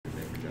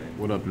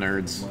What up,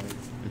 nerds?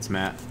 It's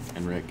Matt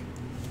and Rick.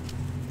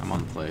 I'm on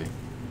the play.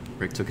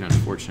 Rick took an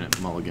unfortunate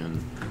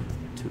mulligan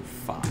to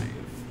 5. I'm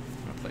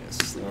gonna play a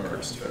sleep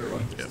first.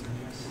 Yep.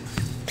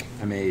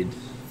 I made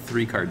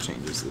 3 card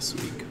changes this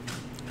week.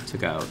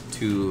 Took out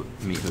 2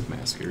 Meat Hook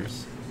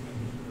Maskers.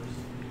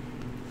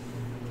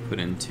 Put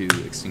in 2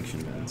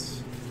 Extinction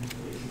Vents.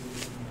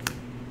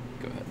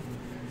 Go ahead.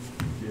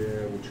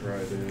 Yeah, we'll try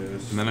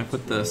this. And then I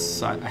put the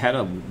side. I had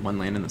a 1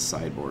 land in the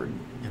sideboard,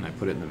 and I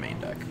put it in the main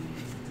deck.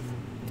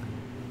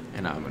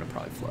 And now I'm gonna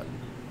probably flood.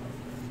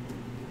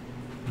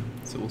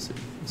 So we'll see.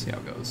 We'll see how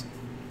it goes.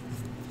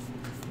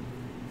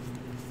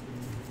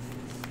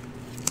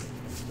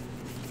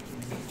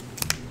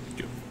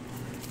 Go.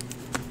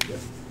 Yeah.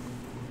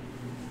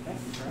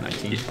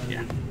 19.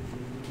 Yeah.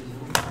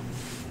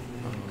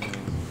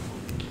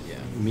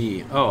 Yeah.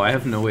 Me. Oh, I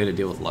have no way to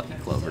deal with Lucky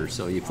Clover,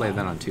 so you play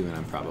that on 2, and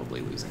I'm probably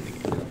losing the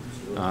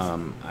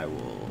game. I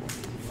will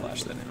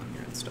flash that in on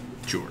your instead.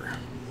 Sure.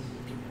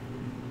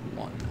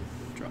 1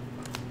 drop.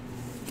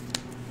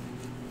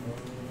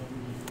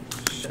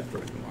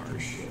 Shepherd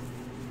Marsh.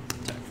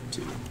 Attack for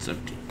 2.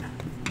 17.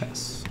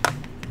 Pass.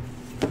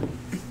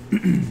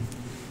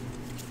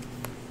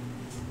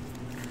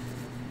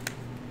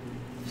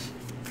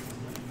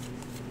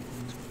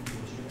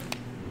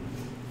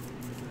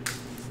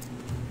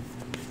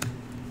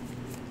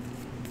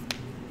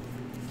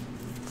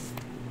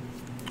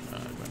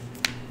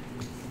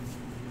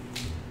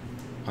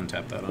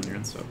 Untap that on your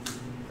instep.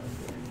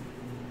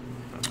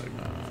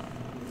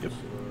 Yep.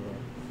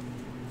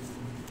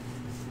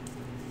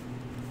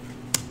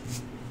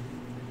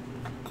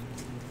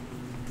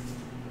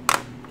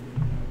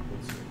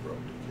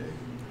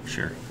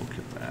 Sure, we'll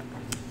get that.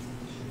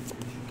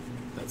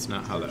 That's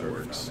not how that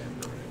works.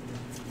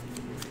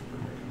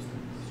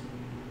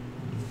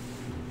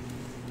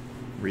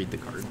 Read the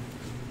card.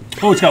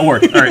 Oh, it's got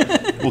work. All right,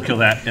 we'll kill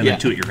that and then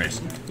 2 at your face.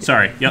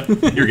 Sorry. Yep,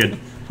 you're good.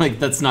 Like,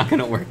 that's not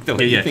going to work the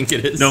way you think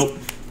it is. Nope.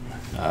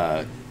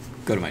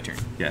 Go to my turn.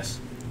 Yes.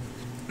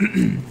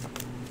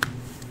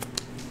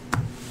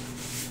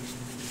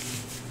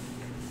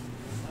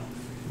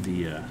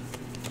 The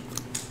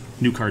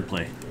new card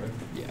play.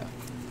 Yeah.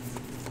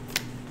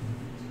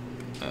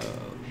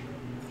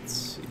 Let's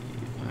see.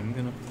 I'm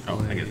going to play... Oh,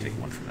 I got to take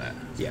 1 for that.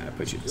 Yeah, I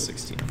put you to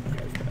 16.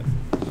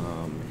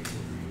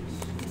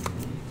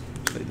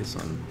 Play this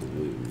on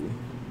blue.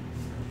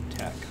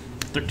 Attack.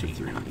 13.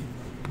 3.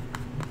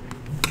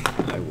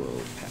 I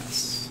will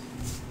pass.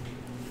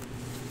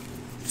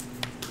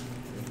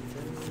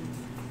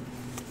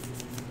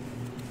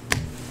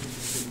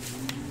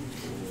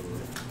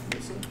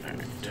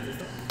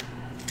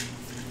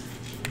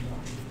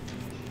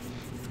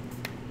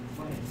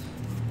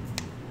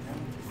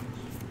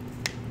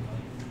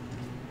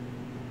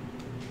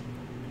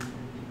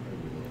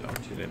 Oh,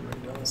 you didn't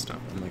write down the stuff.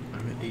 I'm like,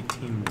 I'm at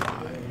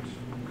 18Y.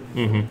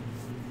 Mm-hmm.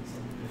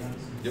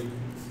 Yep.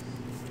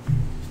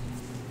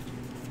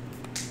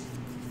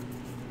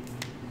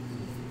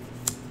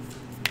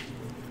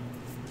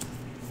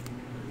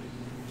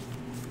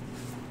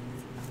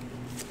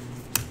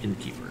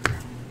 Innkeeper.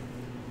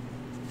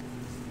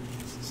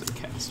 Is it a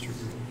caster?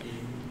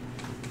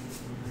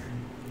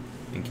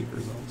 Innkeeper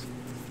results.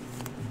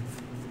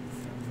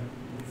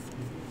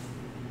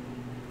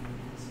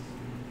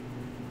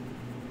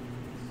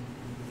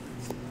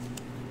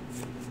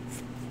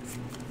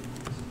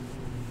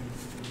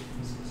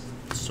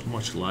 So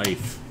much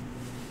life.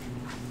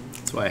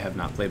 That's why I have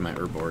not played my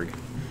Urborg.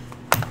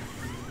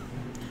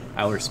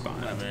 I'll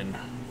respond. 11.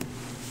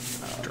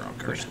 Draw a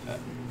Push card. that.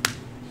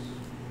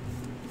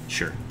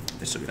 Sure.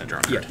 I still get that draw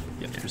a card.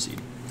 Yeah, proceed.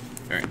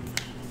 Alright.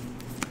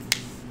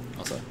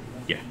 Also.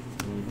 Yeah.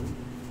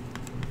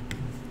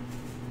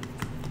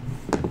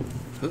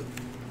 Huh.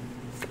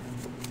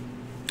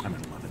 I'm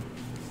at 11.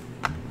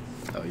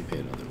 Oh, you pay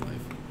another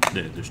life.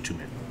 There's 2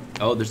 men.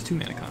 Oh, there's 2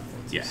 mana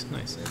conflicts. Yeah.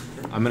 Nice.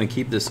 I'm going to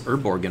keep this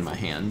Urborg in my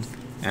hand,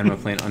 and I'm going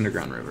to play an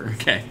Underground River.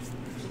 Okay.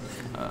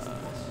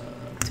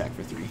 Attack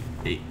for 3.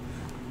 8.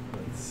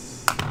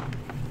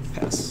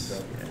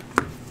 Pass.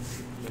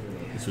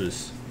 This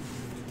was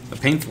A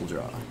painful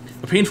draw.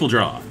 a painful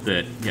draw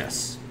that,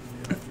 yes.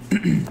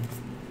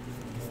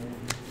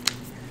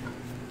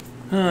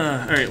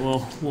 Alright,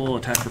 well, we'll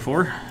attack for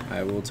 4.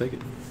 I will take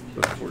it.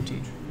 Go to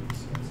 14.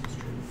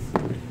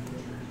 Alright,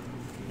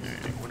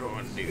 what do I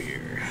want to do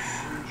here?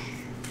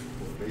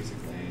 Basic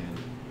land.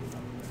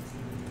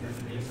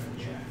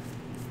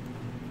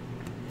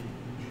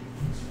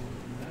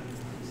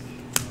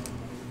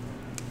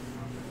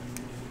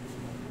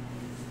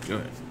 Go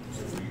ahead.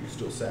 So you can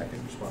still sack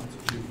in response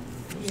to 2.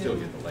 You'll still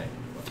get the land.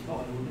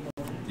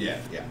 Yeah,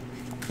 yeah.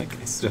 Like,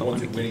 I still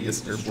want to When it keep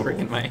this gets Urborg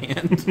in my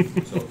hand.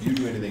 So if you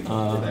do anything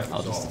before that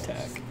I'll just resolves,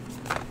 attack.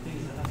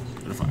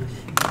 Go to 5.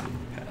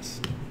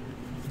 Pass.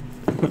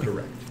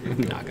 correct.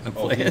 I'm not going to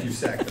Oh, play if you it.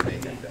 sack the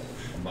main deck, that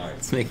one. Mine.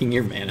 It's making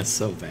your mana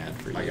so bad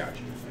for you. I got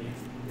you.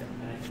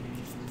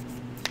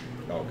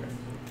 Yeah. Okay.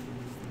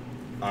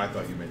 I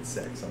thought you meant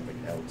sack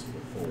something else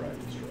before I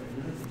destroy it.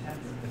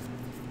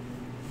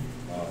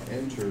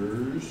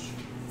 Enters.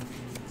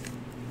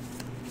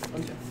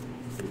 Untap.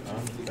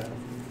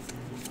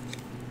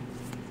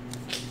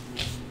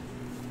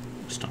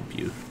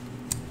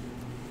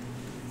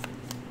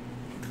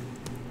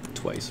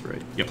 twice,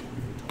 right? Yep.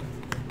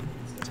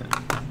 10.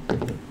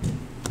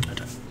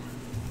 Attack.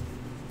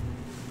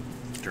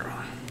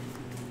 Draw.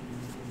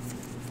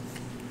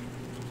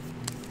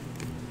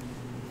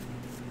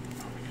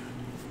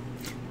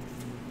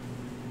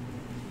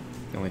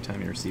 The only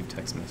time you receive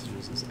text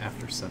messages is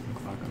after 7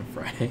 o'clock on a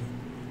Friday.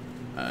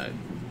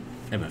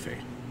 MFA.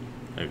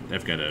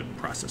 I've got a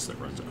process that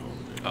runs at home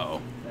that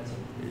Oh.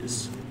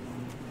 is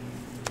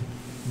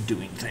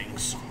doing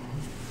things.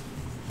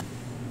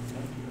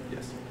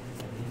 Yes.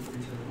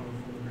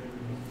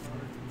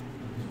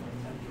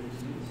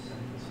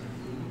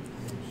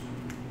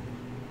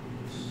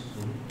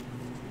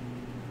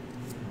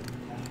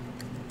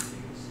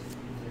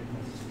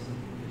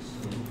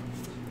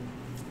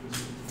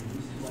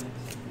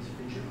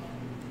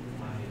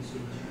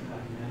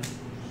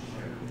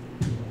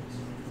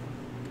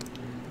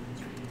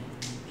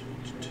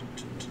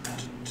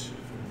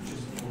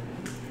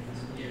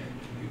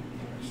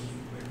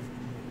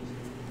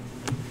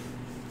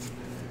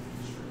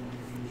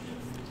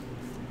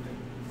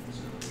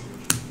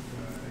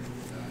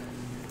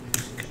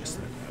 Cast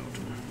that out.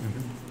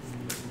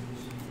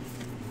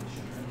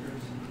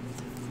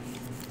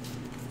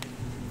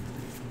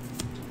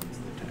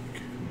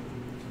 Attack.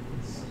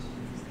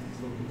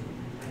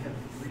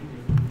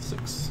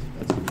 6.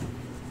 That's good.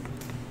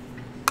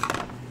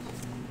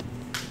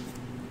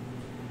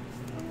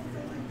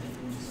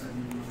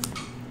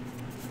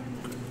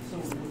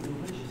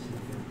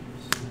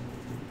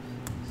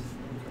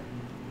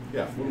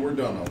 Yeah, when we're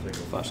done, I'll take a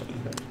Flashlight.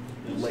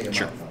 lay them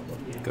Sure.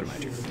 out. Go to my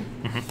turn.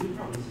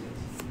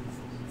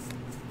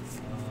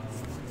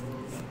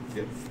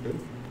 Yep, good.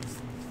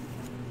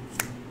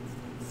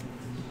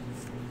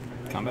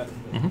 Combat?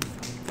 Mm-hmm.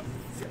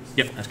 Yes.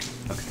 Yep, that's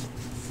good. Okay.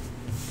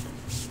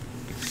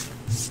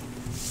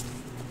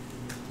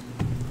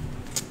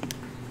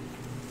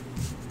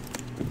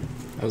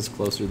 That was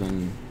closer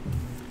than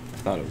I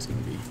thought it was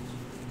going to be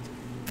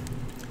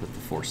with the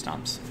 4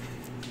 stomps.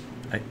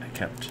 I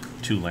kept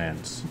 2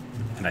 lands,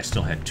 and I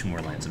still had 2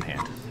 more lands in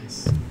hand.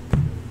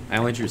 I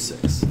only drew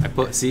 6.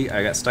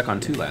 I got stuck on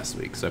 2 last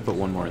week, so I put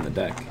 1 more in the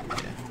deck.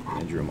 Yeah, and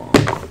I drew them all.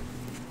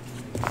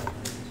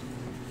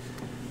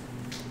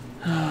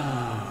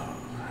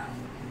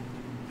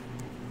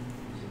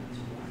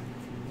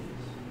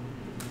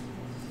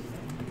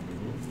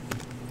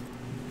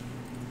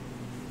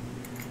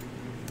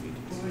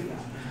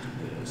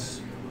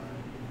 This.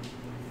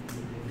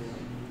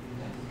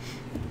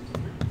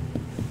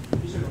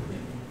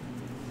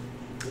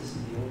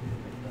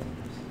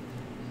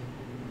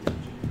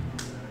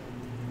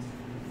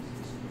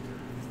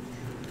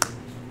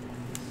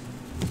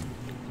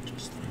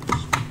 Just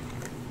those.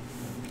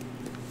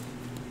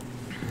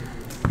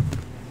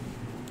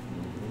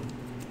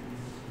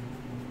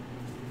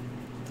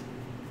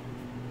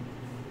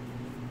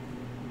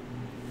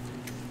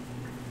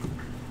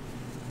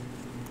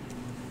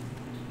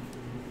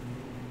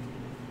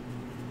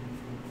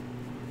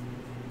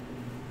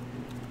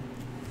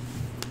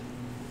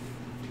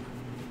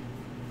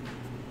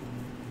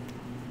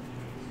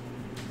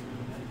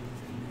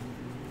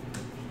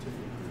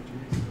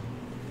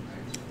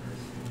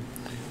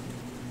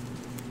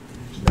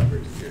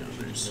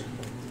 There's,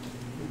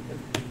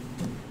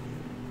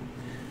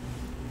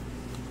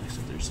 I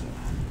said there's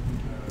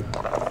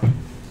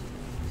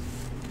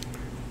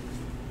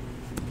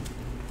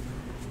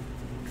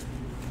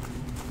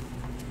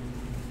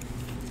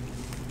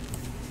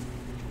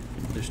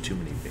there's too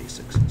many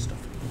basics and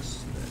stuff in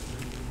this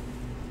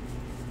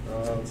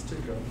that, Let's take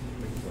a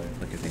big play.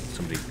 like, I think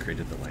somebody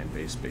created the land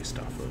base based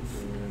off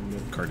of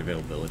And card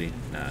availability,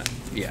 not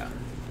Yeah.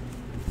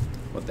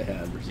 What they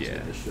had versus Yeah.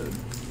 what they should.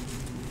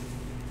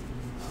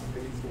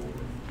 pay for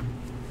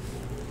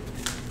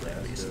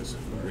land bases.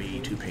 Way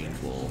too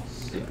painful,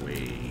 Yeah.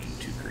 way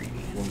too greedy.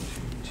 Want to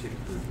take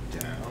her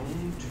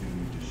down to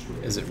destroy.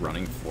 Is it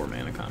running 4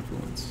 mana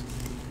confluence?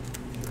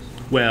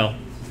 Well,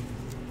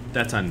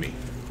 that's on me.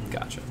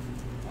 Gotcha.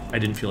 I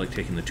didn't feel like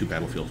taking the 2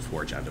 Battlefield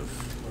Forge out of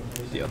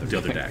The other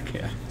deck.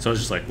 Yeah. So I was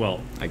just like,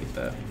 well, I get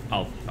that.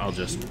 I'll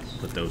just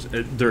put those.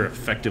 They're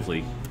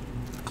effectively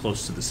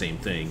close to the same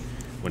thing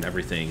when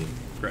everything.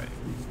 Right.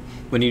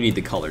 When you need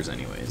the colors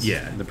anyways.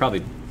 Yeah. They're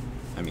probably,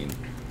 I mean,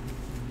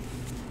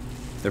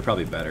 they're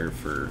probably better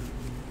for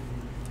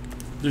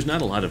There's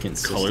not a lot of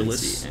consistency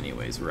colorless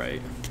anyways,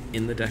 right?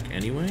 in the deck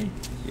anyway.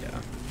 Yeah.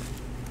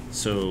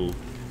 So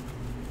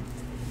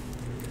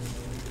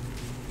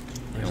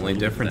The only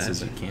difference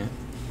is you can't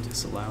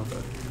disallow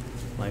the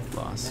life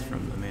loss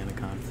from the mana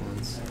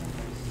confluence.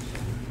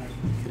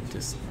 You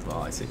could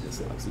well, I say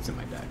disallow because it's in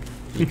my deck.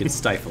 You could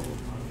stifle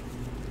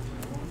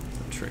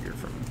the trigger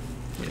from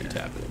when you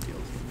tap it and deal.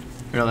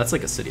 No, that's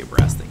like a City of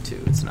Brass thing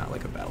too. It's not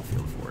like a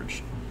Battlefield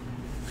Forge.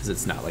 Because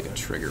it's not like a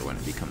trigger when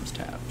it becomes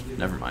tapped.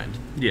 Never mind.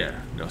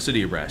 Yeah, no,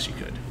 City of Brass you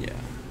could. Yeah.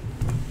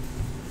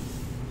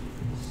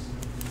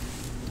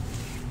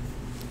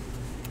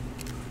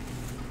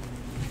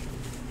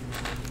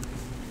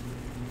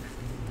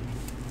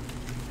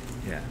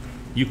 Yeah,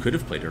 you could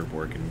have played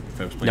Urborg, and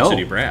if I was playing No.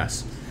 City of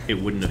Brass,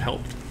 it wouldn't have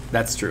helped.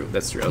 That's true.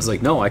 That's true. I was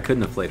like, no, I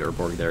couldn't have played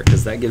Urborg there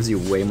because that gives you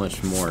way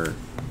much more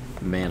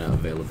mana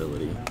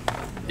availability.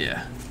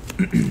 Yeah.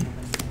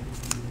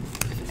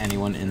 If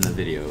anyone in the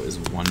video is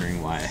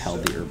wondering why I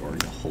held the Urborg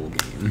the whole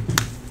game,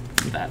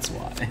 that's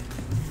why.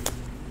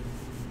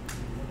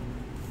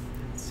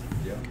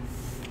 Yeah.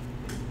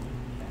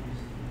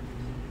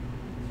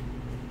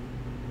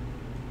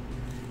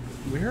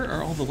 Where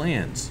are all the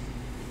lands?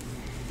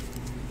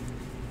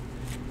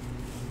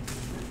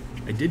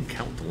 I did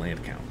count the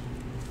land count.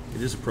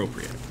 It is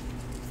appropriate. I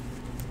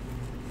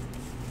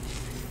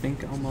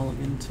think I'll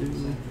mulligan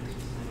to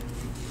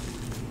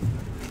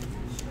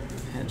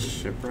had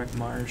Shipwreck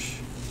Marsh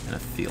and a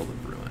Field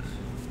of Ruin.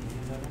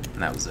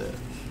 And that was it.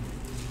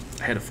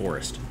 I had a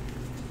forest.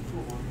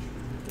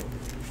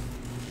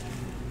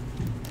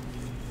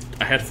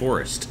 I had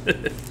forest.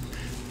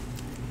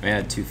 I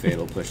had 2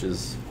 Fatal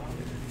Pushes,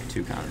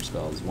 2 counter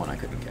spells, 1 I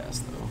couldn't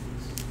cast though.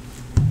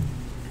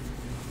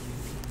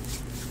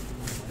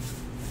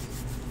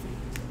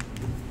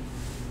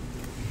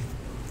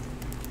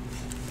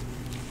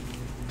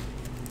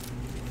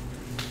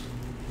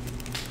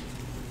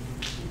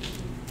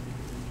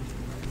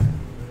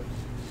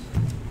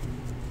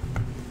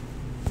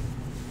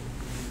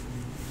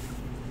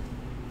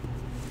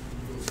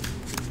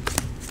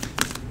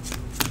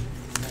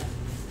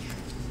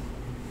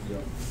 Yeah.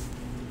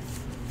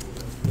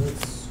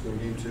 Let's go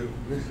game 2.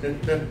 Let's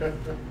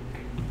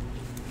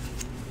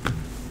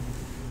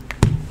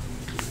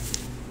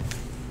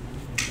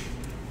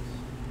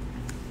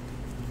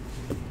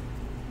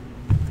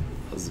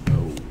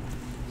go.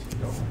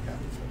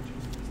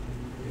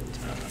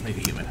 Make a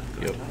human.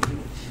 Yep.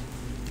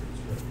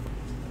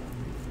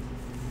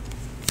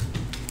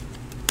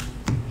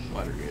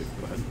 Watergate,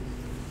 go ahead.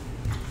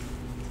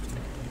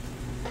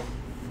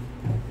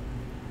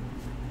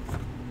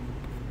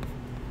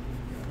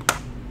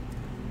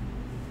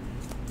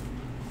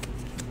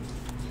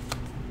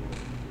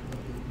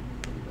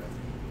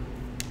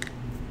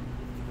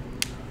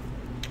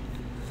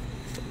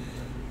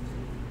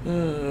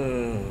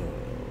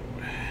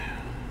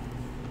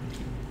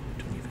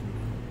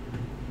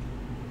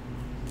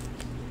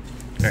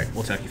 Alright,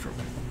 we'll attack you for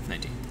 1.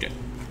 19. Good.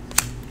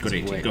 Go to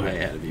 18. Way, Go way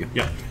ahead. ahead of you.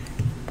 Yeah.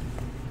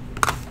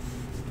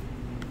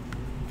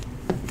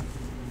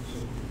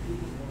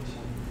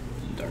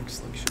 Dark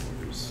Slick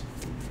Shores.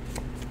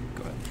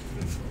 Go ahead.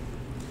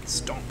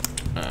 Stomp.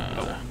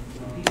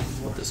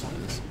 What this one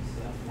is.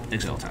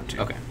 Exile top 2.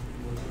 Okay.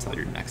 Until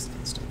your next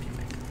instant you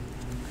make.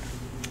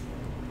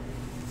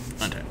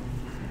 Untap.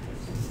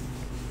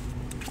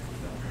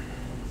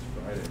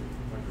 Friday.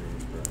 My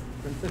brain's fried.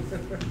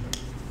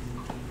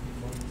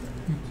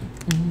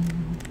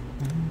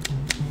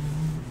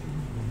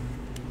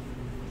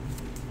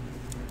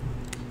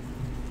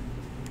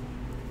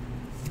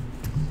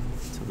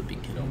 Until the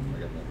beacon. No, I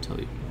got that. Until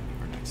your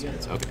next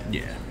phase. Okay.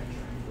 Yeah.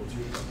 What's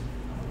your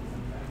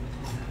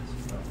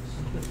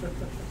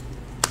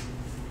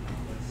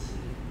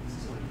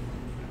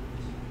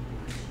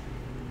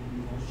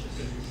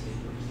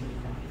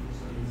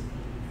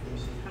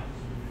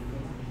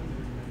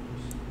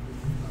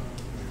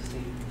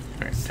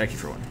Alright, attack you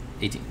for 1.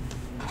 18.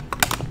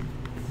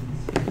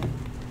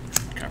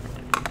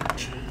 Copperlight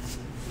March.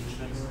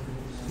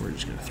 We're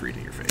just gonna 3 to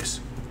your face.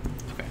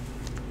 Okay.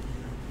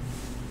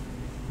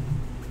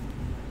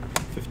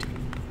 15.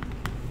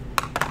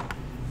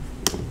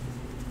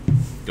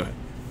 Go ahead.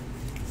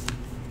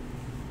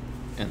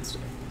 And stay.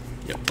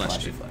 Yep,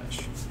 Flashy flash.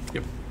 flash.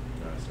 Yep.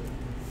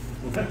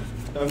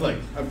 I'm like,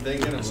 I'm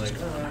thinking, I'm like,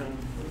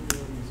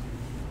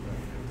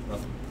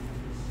 nothing.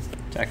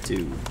 Attack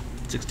 2.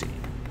 16.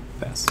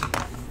 Pass.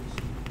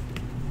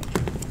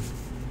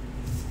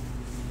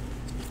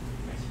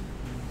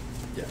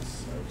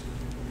 Yes. I was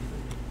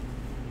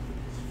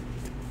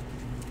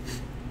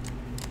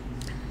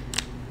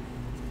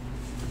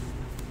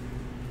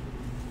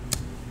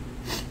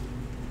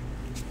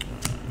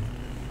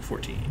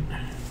 14.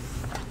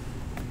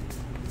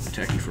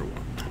 Attack you for 1.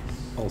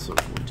 Also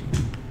 14.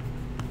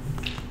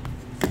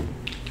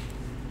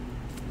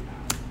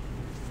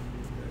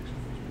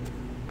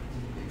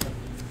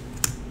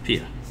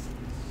 Pia.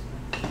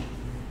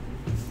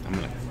 I'm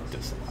gonna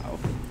disallow.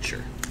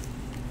 Sure.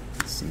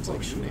 Seems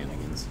like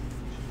shenanigans.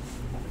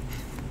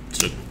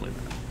 Still gonna play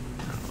that. I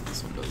don't know what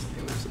this one does on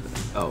the other side.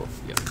 Oh,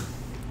 yeah.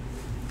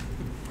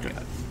 I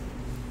got it.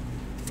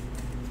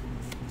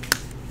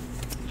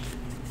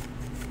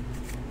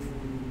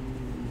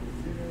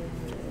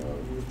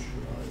 we'll try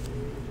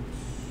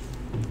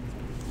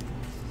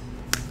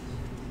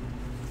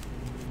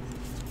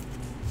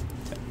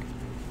Attack.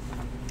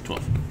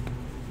 12.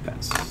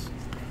 Pass.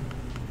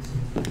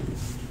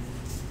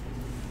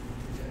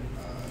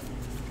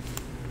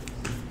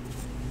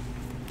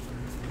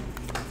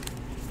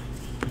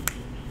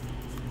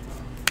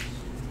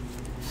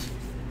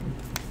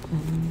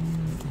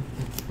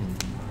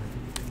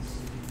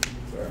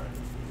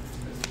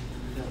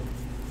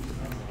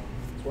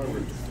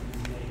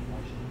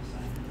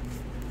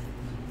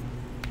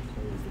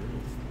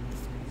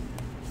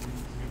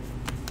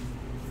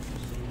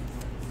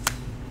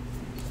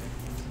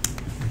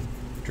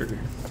 trigger.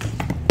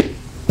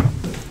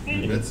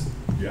 That's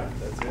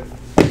that's it.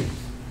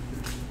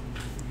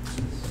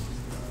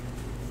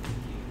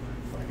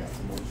 I got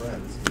some more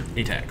friends.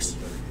 He attacks.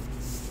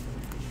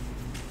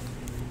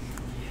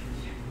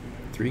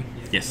 3?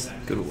 Yes.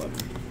 Go to 11.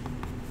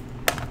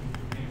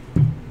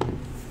 Go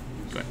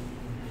ahead.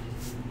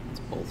 Let's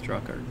both draw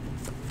a card.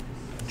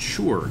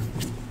 Sure.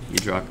 You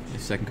draw a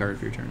second card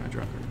for your turn, I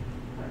draw a card.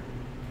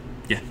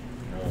 Yeah.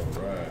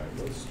 Alright,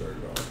 let's start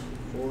it off.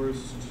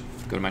 Forest.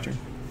 Go to my turn.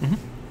 Mm-hmm.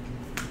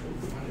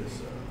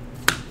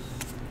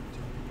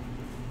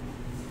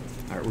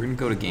 Alright, we're going to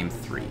go to game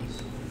 3.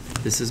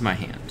 This is my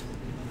hand.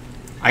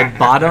 I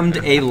bottomed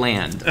a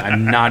land.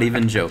 I'm not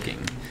even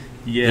joking.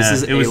 Yeah, this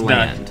is it was a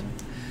land.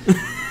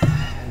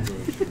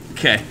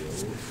 Okay.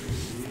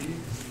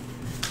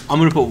 I'm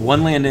going to put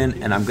 1 land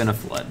in, and I'm going to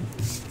flood.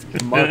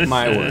 Mark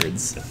my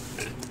words.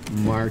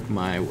 Mark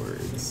my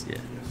words. Yeah.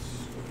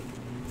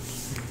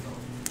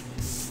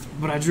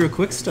 But I drew a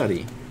quick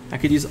study. I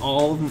could use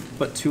all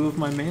but 2 of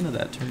my mana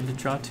that turn to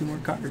draw 2 more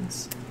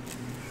cards.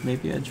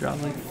 Maybe I draw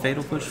like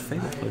Fatal Push. I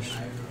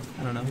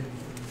don't know.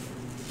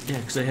 Yeah,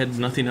 because I had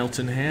nothing else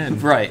in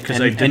hand. Right, Because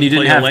and, I didn't and you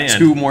didn't play have a land.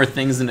 2 more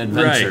things in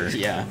adventure. Right.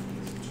 Yeah.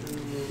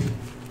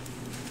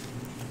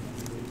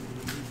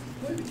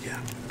 Yeah.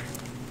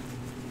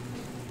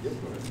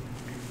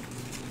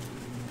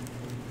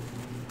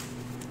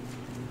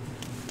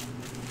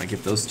 I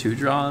get those 2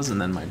 draws,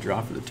 and then my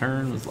draw for the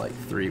turn was like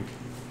 3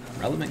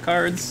 relevant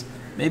cards.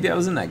 Maybe I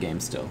was in that game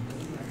still.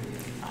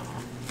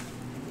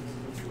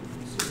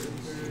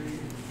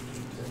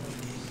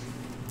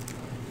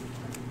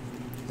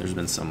 There's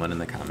been someone in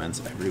the comments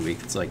every week.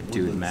 It's like,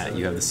 dude, Matt,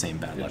 you have the same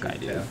bad luck I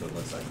do.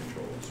 Unless I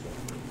control a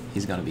swamp.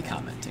 He's going to be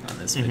commenting on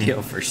this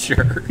video for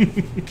sure. Yeah.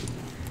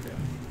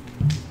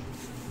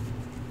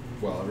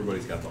 Well,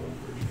 everybody's got the old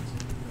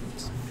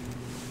versions.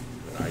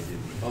 But I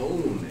didn't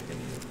own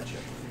any of the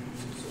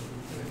Japanese.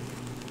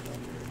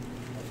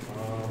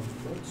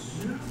 Let's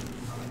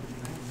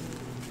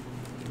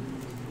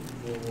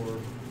for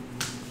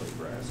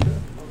Nebraska.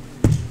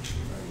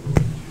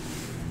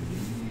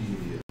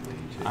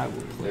 I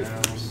will play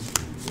first.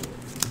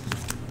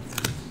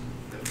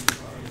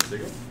 There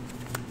you go.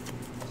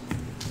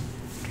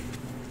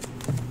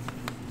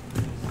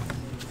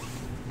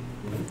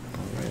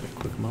 Alright, a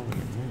quick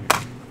mulligan there.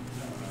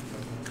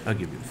 I'll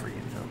give you the free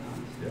info.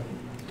 Yeah.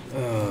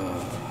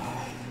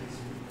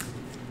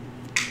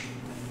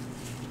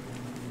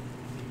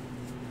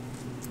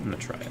 I'm going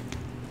to try it.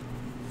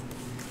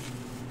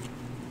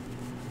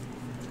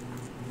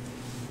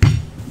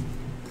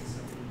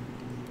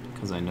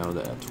 Because I know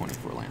that at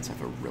 24 lands I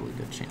have a really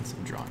good chance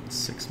of drawing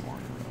 6 more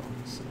in a row.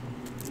 So.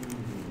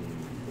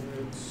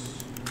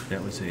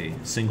 That was a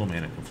single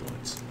mana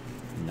confluence.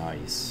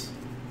 Nice.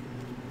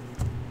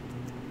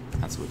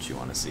 That's what you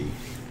want to see.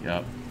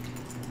 Yep.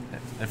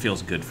 That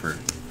feels good for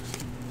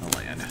a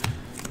land.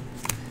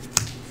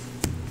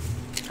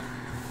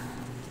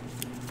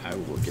 I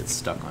will get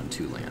stuck on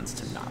 2 lands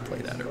to not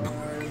play that herb.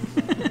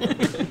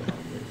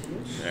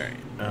 Alright.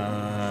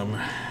 I'm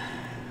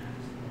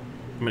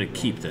going to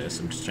keep this.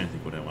 I'm just trying to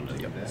think what I want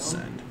to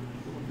send.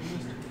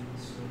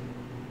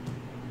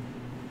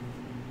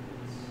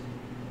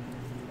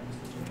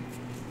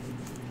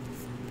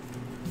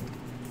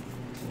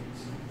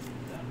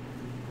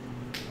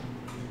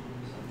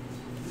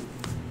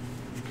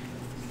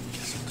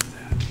 Guess I'll do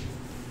that.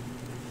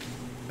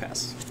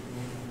 Pass.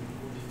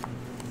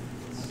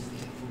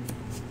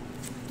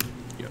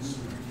 Yep.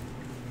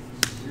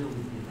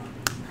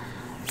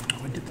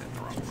 Oh, I did that in the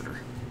wrong order.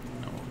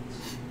 No.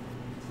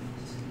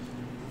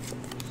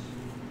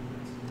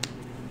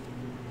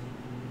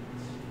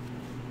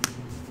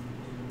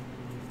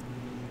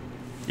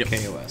 Yep.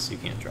 KOS, you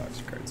can't draw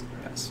extra cards.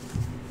 Pass.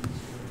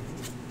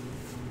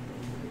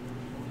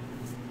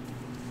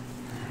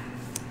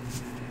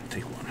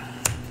 Take 1.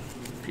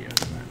 PS.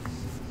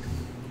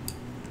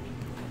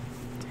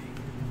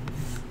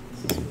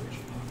 This is really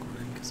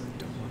awkward because I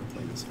don't want to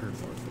play this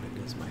herbivore, but it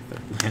is my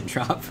 3rd land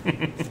drop.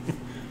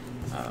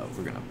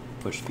 We're going to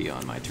push P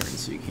on my turn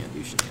so you can't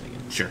do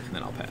shenanigans. Sure. And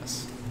then I'll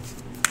pass.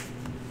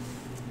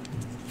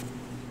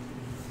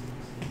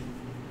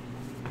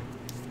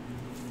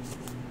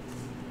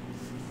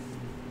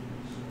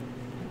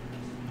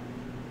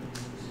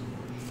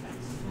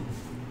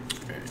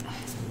 Alright.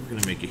 We're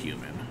going to make a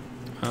human.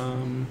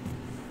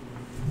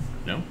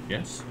 No?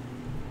 Yes?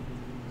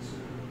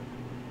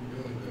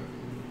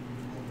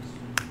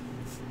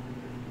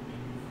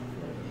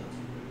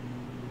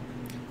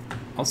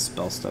 I'll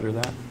spell stutter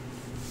that.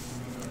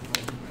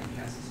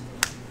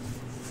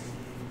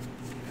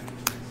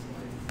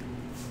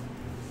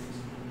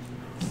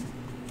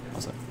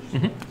 How's that?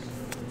 Mm-hmm.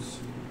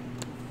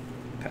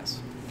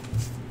 Pass.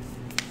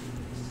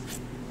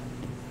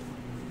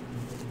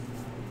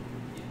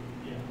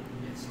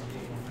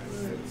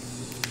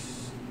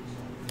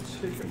 Let's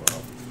take him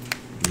off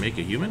Make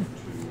a human? to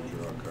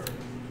draw a card.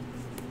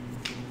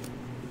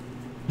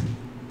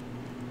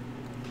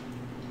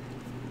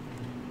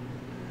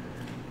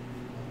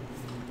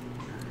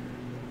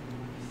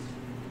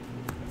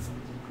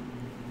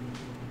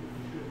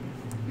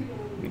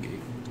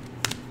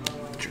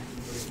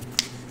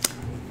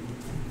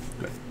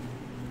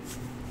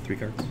 3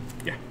 cards.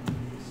 Yeah.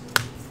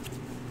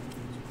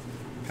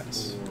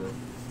 Pass. 4,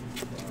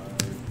 5,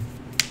 2.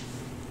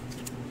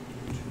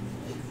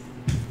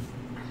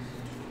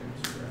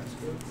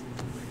 Nebraska.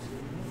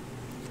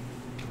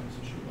 So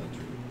she'll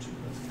enter with 2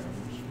 less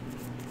counters.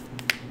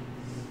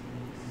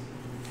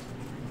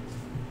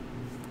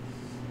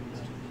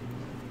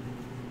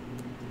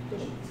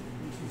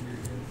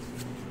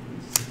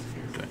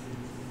 Good.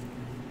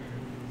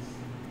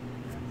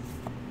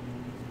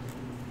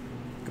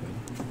 Good.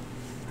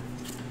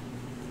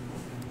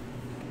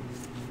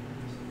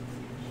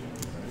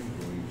 I'm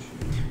going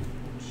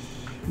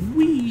to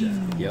Wee.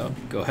 Yep.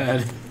 Go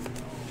ahead.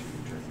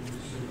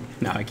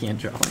 No, I can't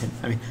draw land.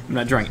 I mean, I'm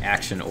not drawing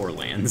action or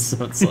lands,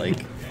 so it's like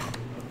I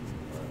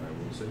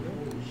will say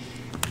no.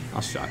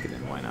 I'll shock it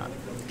in. Why not?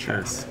 Sure.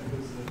 Pass.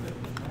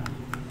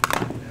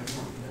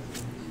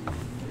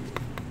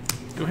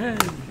 Go ahead.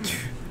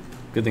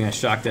 Good thing I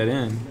shocked that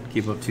in.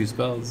 Keep up 2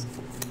 spells.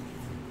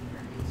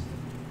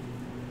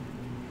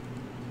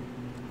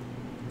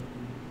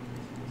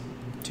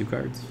 Two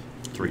cards.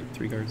 3.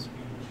 3 cards.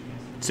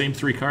 Same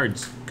 3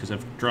 cards, because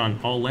I've drawn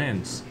all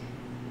lands.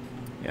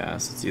 Yeah,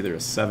 so it's either a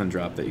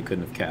 7-drop that you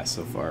couldn't have cast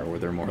so far, or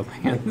there are more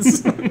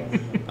lands.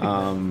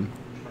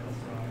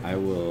 I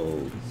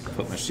will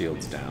put my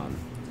shields down.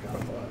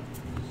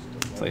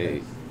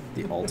 Play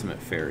the ultimate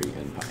fairy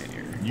in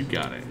Pioneer. You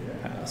got it.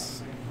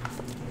 Pass.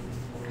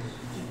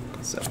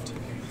 17.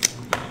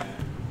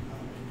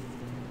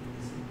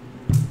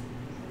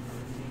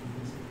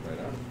 Right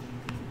on.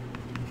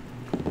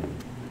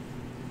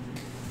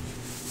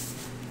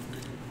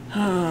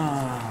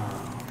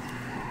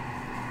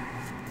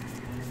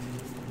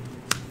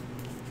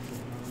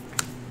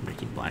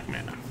 Making black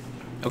mana.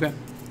 Okay.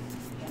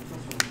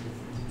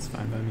 It's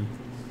fine by me.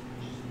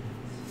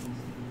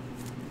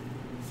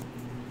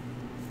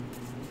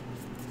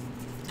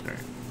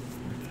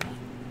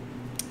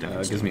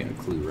 Alright. It gives me a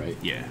clue, right?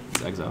 Yeah.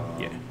 It's exile.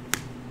 Yeah.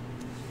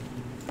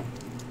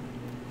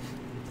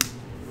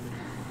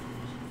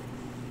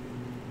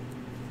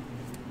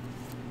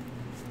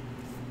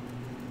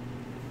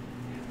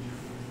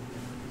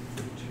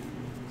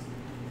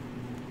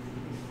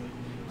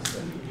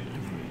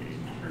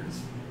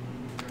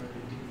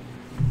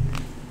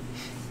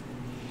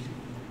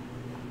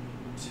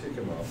 Take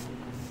him off.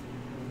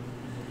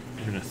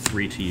 I'm gonna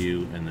 3 to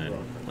you and then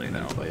play it And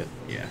then out. play it.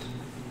 Yeah.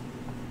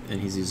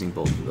 And he's using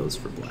both of those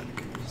for black,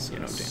 so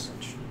no Yes.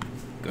 damage.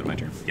 Go to my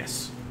turn.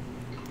 Yes.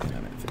 And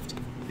I'm at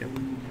 15. Yep.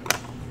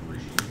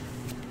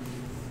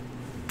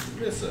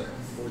 Miss a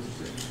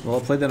 46. Well,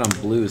 I'll play that on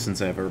blue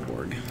since I have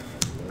Urborg.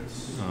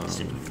 Let's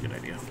Seems like a good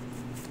idea.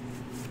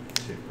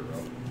 take her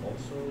up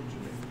also to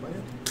make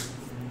plan.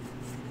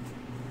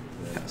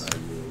 Then Pass. I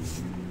will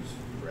use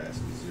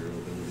Brass's 0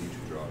 ability to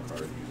draw a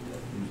card,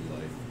 use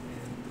life,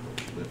 and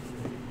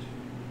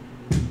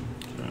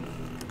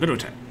proliferate. Go to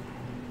attack.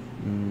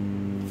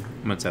 I'm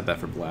gonna tap that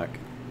for black.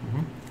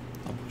 Mm-hmm.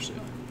 I'll push it.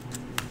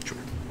 Sure.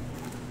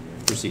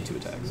 Proceed to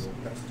attacks. We'll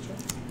pass the check.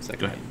 Second.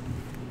 Go ahead.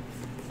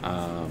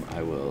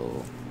 I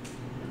will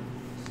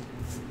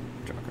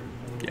draw a card.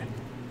 Yeah.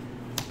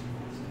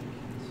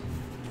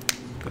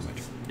 Go to my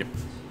turn. Yep.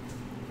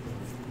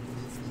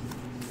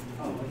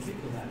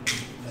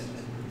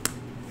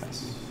 Pass.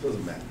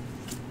 Doesn't matter.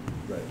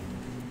 Right.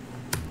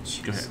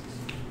 Go ahead.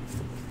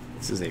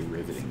 This is a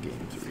riveting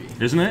game 3.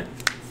 Isn't it?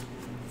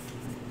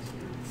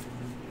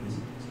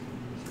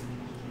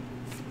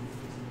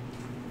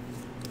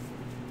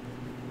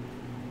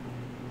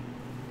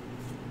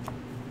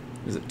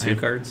 Is it I 2 have-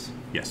 cards?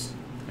 Yes.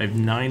 I have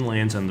 9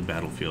 lands on the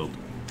battlefield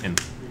and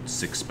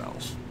 6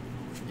 spells.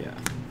 Yeah.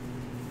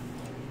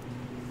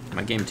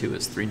 My game 2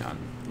 is 3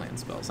 non-land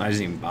spells. I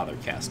didn't even bother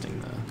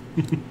casting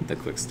the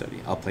quick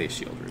study. I'll play a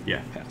shield ring.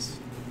 Yeah. Pass.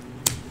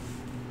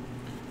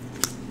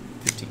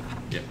 15.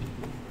 Yep.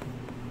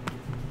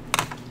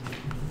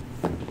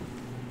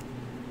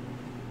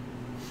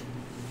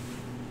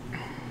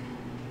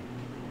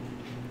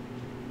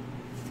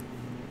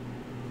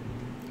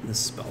 This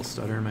spell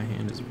stutter in my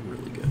hand is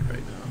really good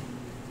right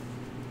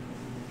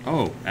now.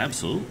 Oh,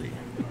 absolutely.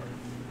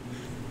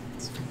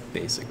 It's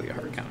basically a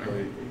hard Play counter.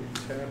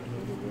 a tap,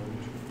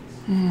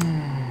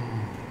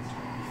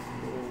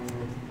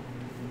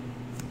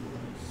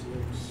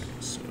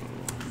 So,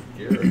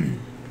 Garrett.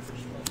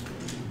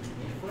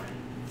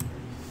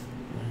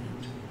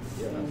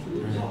 Yeah,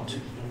 absolutely.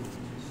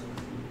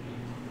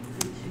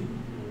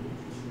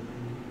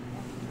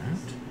 that.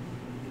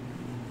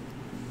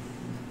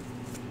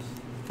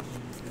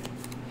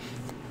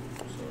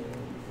 So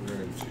we're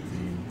going to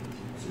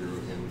 0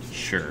 him to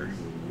Sure. 2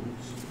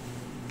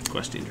 moves.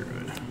 Questing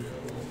Druid. Yeah,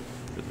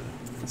 For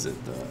the, Is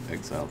it the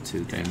exile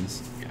 2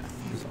 things? Yeah.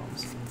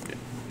 Resolves. yeah.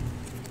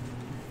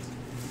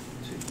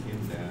 take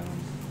him down.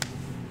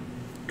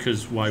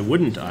 Because why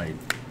wouldn't I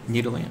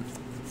Need a land.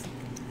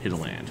 hit a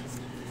land?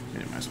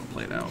 And I might as well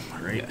play it out,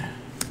 right? Yeah.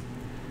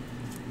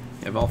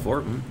 You have all 4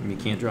 of them, and you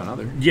can't draw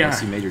another. Yeah.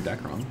 Unless you made your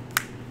deck wrong.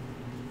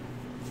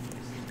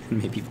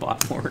 And maybe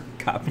bought more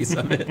copies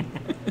of it. Then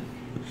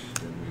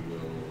we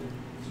will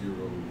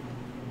 0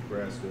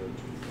 Nebraska to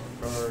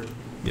draw a card.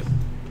 Yep.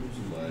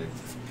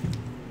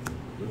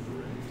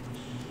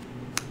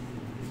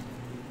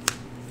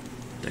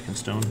 Second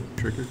stone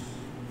triggered.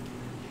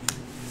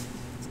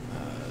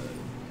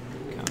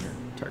 Counter.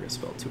 Target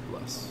spell 2 or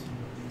less.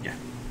 Yeah.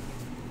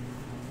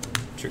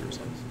 Triggers.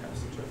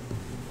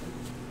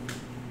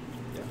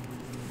 Yeah.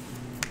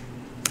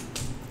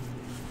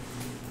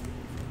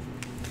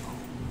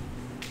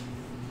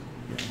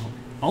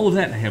 All of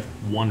that, and I have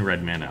 1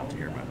 red mana out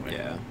here, by the way.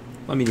 Yeah. Well,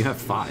 I mean, you have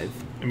 5,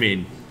 I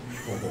mean,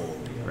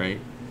 right?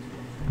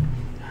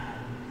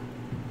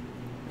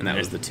 And that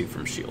was the 2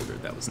 from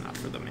Shielder. That was not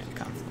for the mana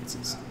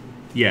confluences.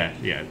 yeah,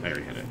 I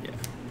already had it.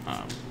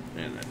 Yeah.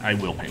 And I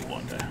will pay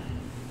 1 to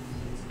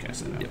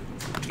cast that out. Yep.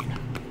 14.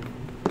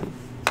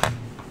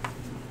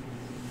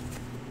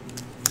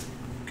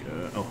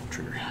 Oh,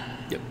 trigger.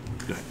 Yep.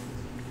 Go ahead.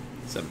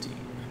 17.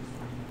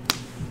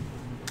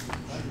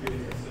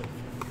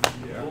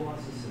 Yeah.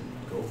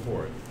 Go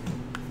for it.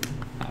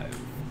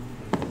 5.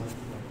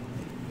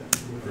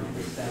 Pretty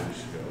good finish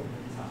to go.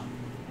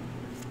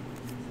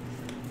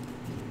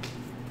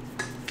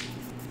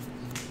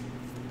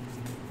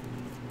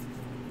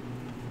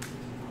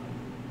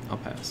 I'll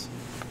pass.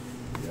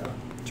 Yeah.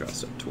 Draw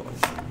step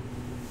 12.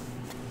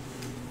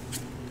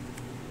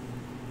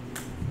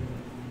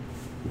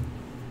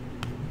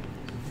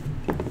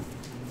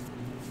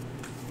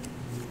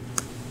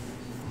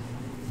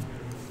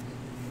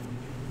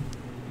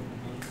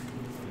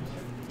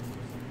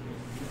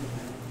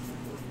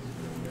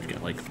 I've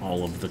got like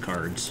all of the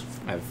cards.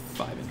 I have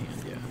 5 in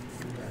hand, yeah.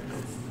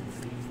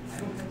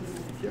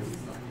 Yep.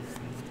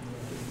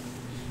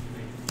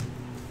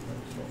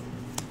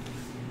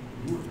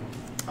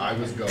 I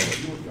was going.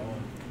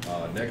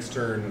 Next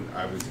turn,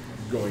 I was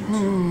going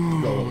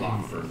to go a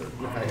lot further.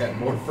 I had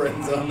more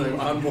friends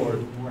on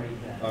board.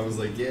 I was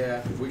like, yeah,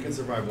 if we can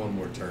survive 1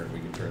 more turn, we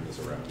can turn this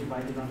around. That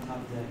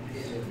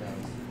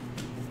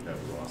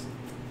was awesome.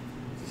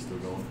 Is it still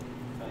going?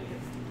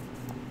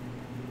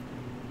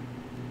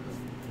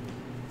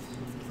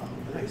 Oh,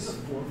 nice.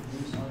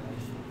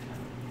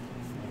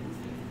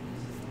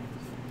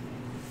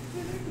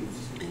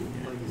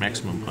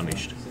 Maximum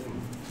punished.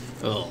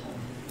 Oh.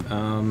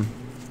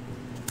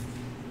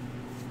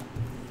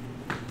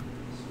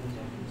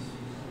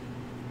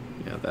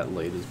 Yeah, that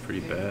late is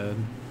pretty bad.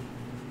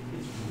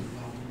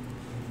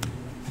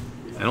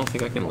 I don't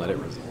think I can let it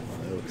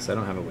resolve though, because I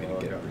don't have a way to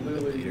get it rid of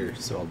it later,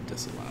 so I'll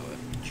disallow it.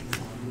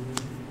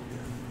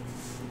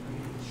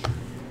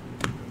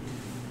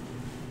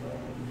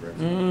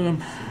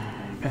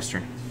 Pass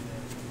turn.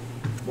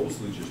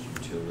 Mostly just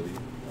utility.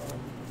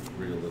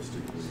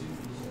 Realistically,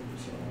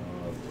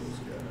 those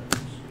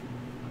guys.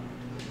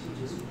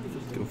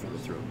 Go for the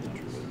throw of the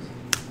druid.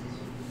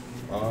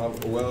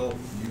 Well,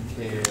 you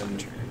can.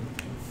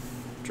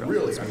 Drop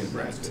Really, this I mean, one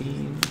brass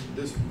 19.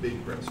 this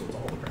big brass, so it's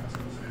all the brass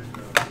guys.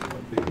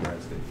 Big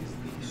brass stick is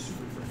the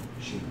super friend.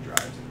 Machine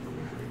drives and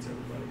proliferates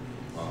everybody.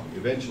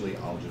 Eventually,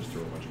 I'll just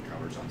throw a bunch of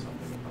counters on something.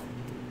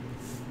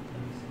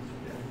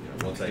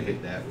 Once I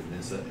hit that with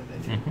Nissa, and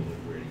then you're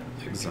proliferating on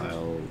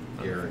Exile.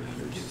 Garrett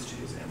gets to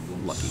his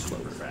emblem Lucky super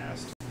Clover.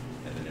 fast,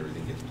 and then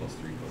everything gets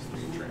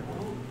 +3/+3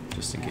 trample.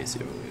 Just in case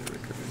you have a way to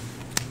recur.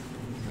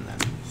 And then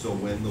So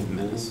when the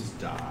Menace. wolves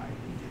die,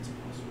 he gets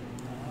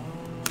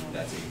 +1.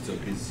 That's it. So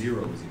his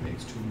 0 is he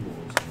makes 2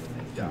 wolves, and when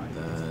they die, he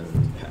gets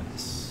then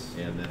pass.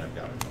 and then I've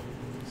got a couple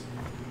wolves.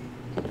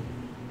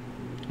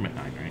 I'm at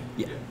 9, right?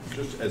 Yeah.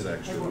 Just as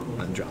extra.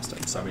 Then draw step.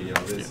 I mean,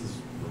 this Yeah. is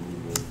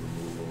removal.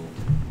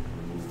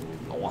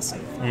 Awesome.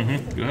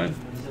 Mm-hmm. Go ahead.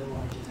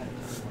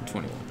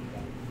 21.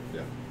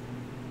 Yeah.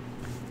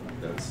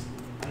 That's.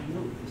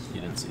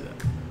 You didn't see that.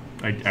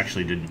 I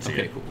actually didn't see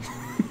Okay, it. cool.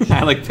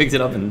 I like picked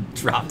it up and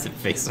dropped it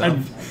face up.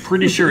 I'm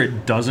pretty sure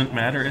it doesn't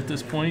matter at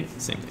this point.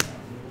 Same thing.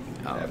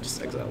 I'll just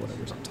exile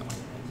whatever's on top.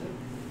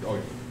 Oh,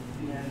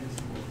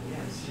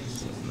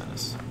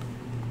 Menace.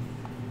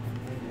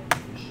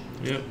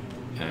 Yep.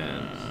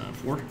 And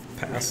 4.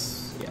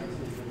 pass. Yeah.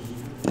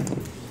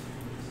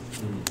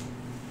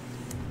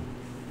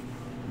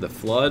 The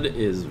flood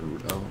is.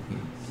 Oh,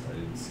 I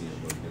didn't see him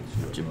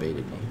against you.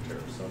 Debated me.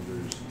 Terror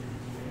Sunders.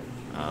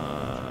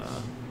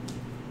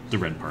 The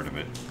red part of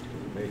it.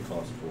 It may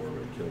cost 4,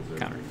 but it kills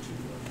Counter. every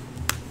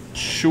 2.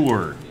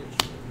 Sure.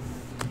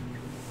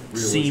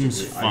 Realistically, Seems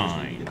I just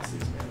fine. need to get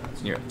 6 mana,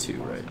 so you're at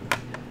 2, right? and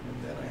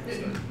then I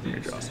can start Your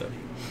draw step.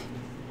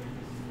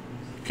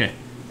 Okay.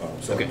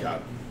 So Okay. I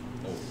got,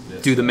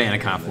 this Do the mana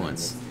and then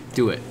confluence.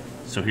 Do it.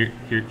 So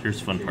here's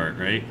the fun part,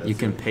 right? You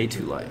can pay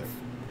 2 life.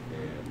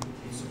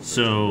 and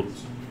So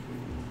because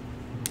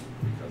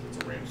it's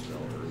a ramp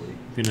spell early.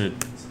 I'm gonna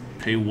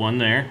pay 1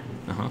 there.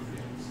 Uh huh.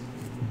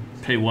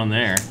 Pay 1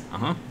 there. Uh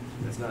huh.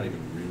 That's not even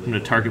really. I'm gonna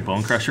target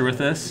Bone Crusher with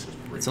this.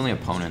 It's only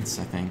opponents,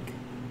 I think.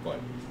 But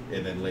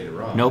and then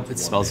later on. Nope,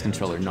 it's 1 spells mana,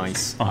 controller. so just-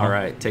 Nice. Uh-huh. All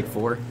right, take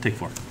 4. Take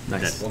 4.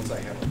 Nice. Dead. Once I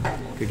have a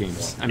couple of Good games.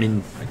 ones, I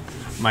mean,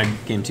 my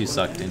game 2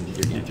 sucked and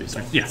your game 3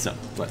 sucked. Yeah. So,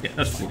 but Yeah,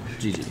 that's fine.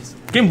 GG's.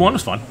 Game 1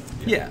 was fun.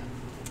 Yeah.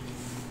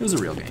 It was a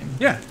real game.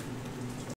 Yeah.